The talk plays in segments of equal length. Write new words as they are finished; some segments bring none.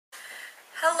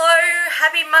Hello,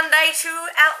 happy Monday to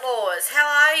Outlaws. How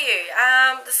are you?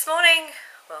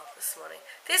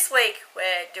 This week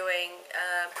we're doing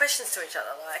questions to each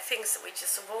other, like things that we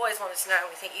just have always wanted to know and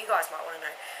we think you guys might want to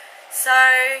know. So,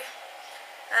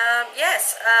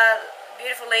 yes,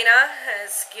 beautiful Lena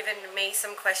has given me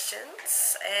some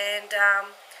questions and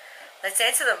let's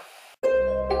answer them.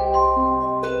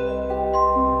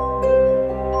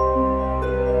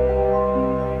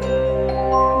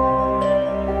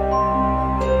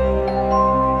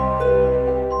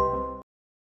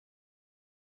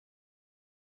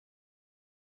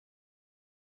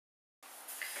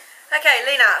 Okay,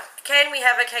 Lena, can we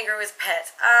have a kangaroo as a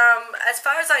pet? As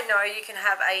far as I know, you can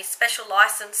have a special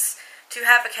license to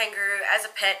have a kangaroo as a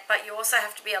pet, but you also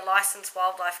have to be a licensed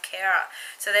wildlife carer.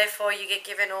 So therefore you get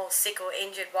given all sick or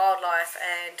injured wildlife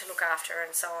and to look after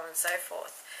and so on and so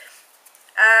forth.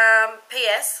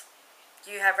 P.S.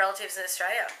 You have relatives in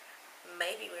Australia.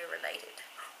 Maybe we're related.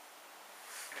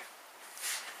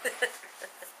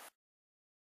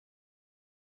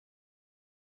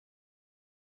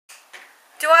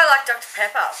 Do I like Dr.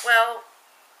 Pepper? Well,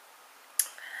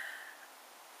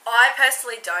 I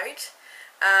personally don't.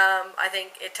 I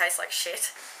think it tastes like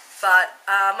shit. But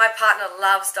my partner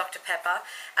loves Dr. Pepper.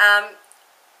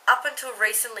 Up until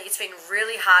recently, it's been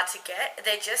really hard to get.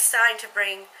 They're just starting to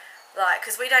bring, like,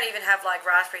 because we don't even have, like,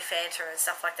 raspberry Fanta and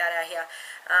stuff like that out here.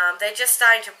 They're just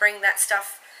starting to bring that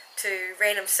stuff to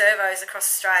random servos across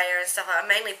Australia and stuff like that.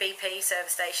 Mainly BP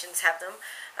service stations have them.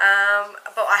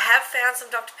 But I have found some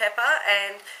Dr. Pepper,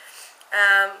 and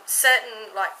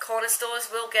certain like corner stores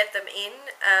will get them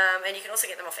in, and you can also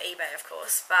get them off eBay, of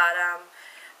course. But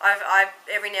I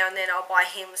every now and then I'll buy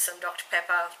him some Dr.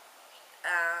 Pepper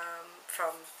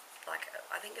from, like,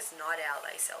 I think it's Night Owl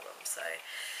they sell them. So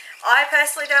I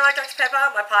personally don't like Dr.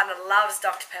 Pepper. My partner loves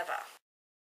Dr. Pepper.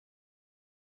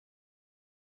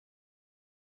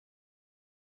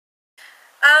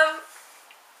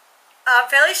 I'm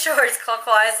fairly sure it's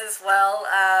clockwise as well.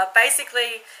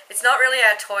 Basically, it's not really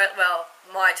our toilet, well,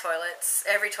 my toilets,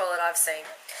 every toilet I've seen.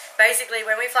 Basically,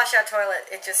 when we flush our toilet,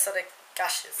 it just sort of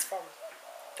gushes from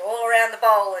all around the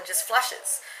bowl and just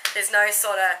flushes. There's no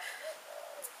sort of,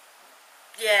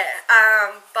 yeah,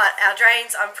 but our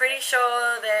drains, I'm pretty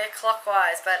sure they're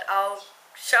clockwise, but I'll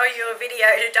show you a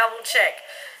video to double check.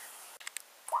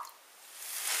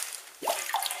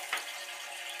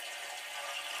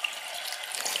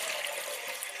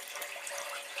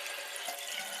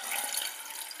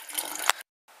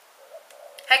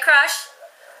 Hey, Crush.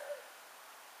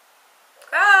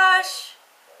 Crush.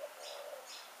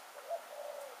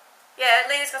 Yeah,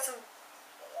 Lena's got some,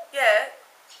 yeah.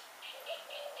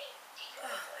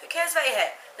 Oh, who cares about your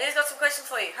hair? Lena's got some questions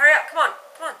for you. Hurry up, come on,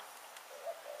 come on.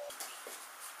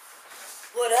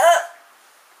 What up?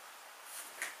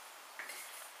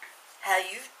 How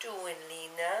you doing,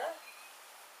 Lena?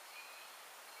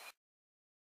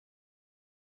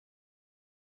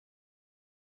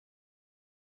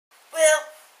 Well,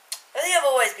 I think I've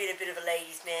always been a bit of a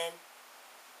ladies' man.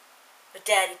 My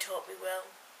daddy taught me well.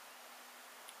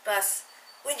 But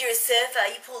when you're a surfer,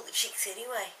 you pull the chicks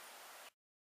anyway.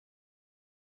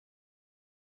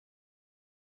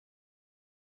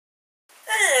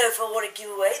 I don't know if I want to give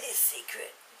away this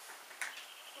secret.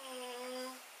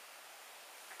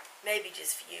 Maybe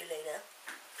just for you, Lena.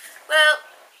 Well,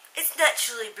 it's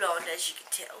naturally blonde, as you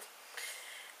can tell.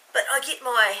 But I get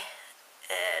my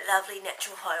lovely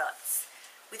natural highlights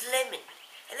with lemon,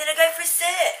 and then I go for a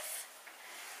surf.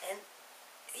 And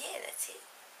yeah, that's it.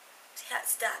 See how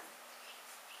it's done.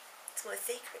 It's my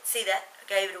secret. See that? I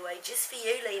gave it away just for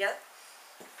you, Lena.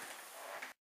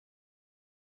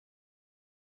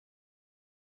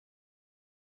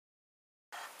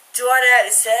 Do I know how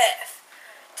to surf?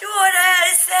 Do I know how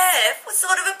to surf? What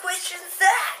sort of a question is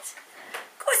that?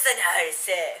 Of course I know how to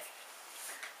surf.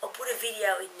 I'll put a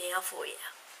video in now for you.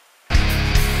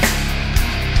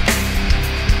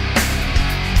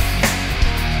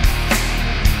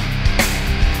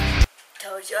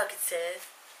 Told you I could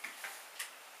surf.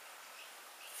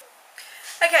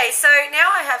 Okay, so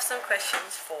now I have some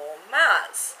questions for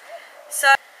Mars.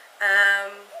 So,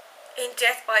 in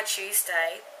Death by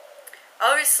Tuesday,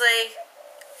 obviously,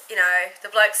 you know, the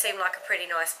bloke seemed like a pretty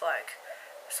nice bloke.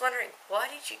 I was wondering, why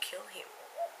did you kill him?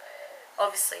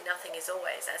 Obviously, nothing is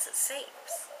always as it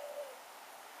seems.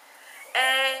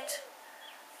 And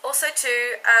also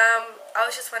too, I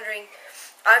was just wondering,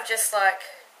 I've just like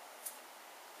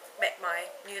met my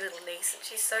new little niece, and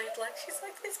she's like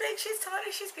this big, she's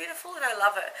tiny, she's beautiful, and I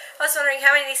love her. I was wondering,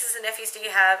 how many nieces and nephews do you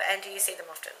have, and do you see them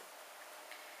often?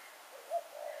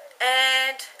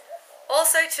 And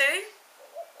also too,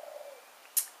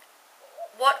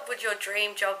 what would your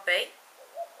dream job be?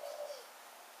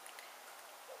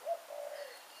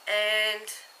 And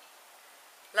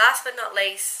last but not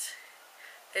least,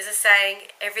 there's a saying,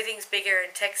 everything's bigger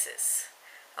in Texas.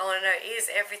 I want to know, is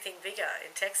everything bigger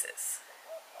in Texas?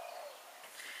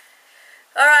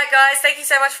 Alright guys, thank you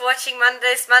so much for watching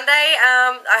this Monday.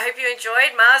 I hope you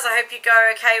enjoyed. Mars, I hope you go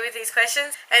okay with these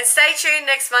questions. And stay tuned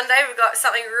next Monday. We've got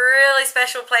something really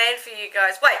special planned for you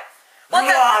guys. Wait, what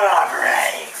the...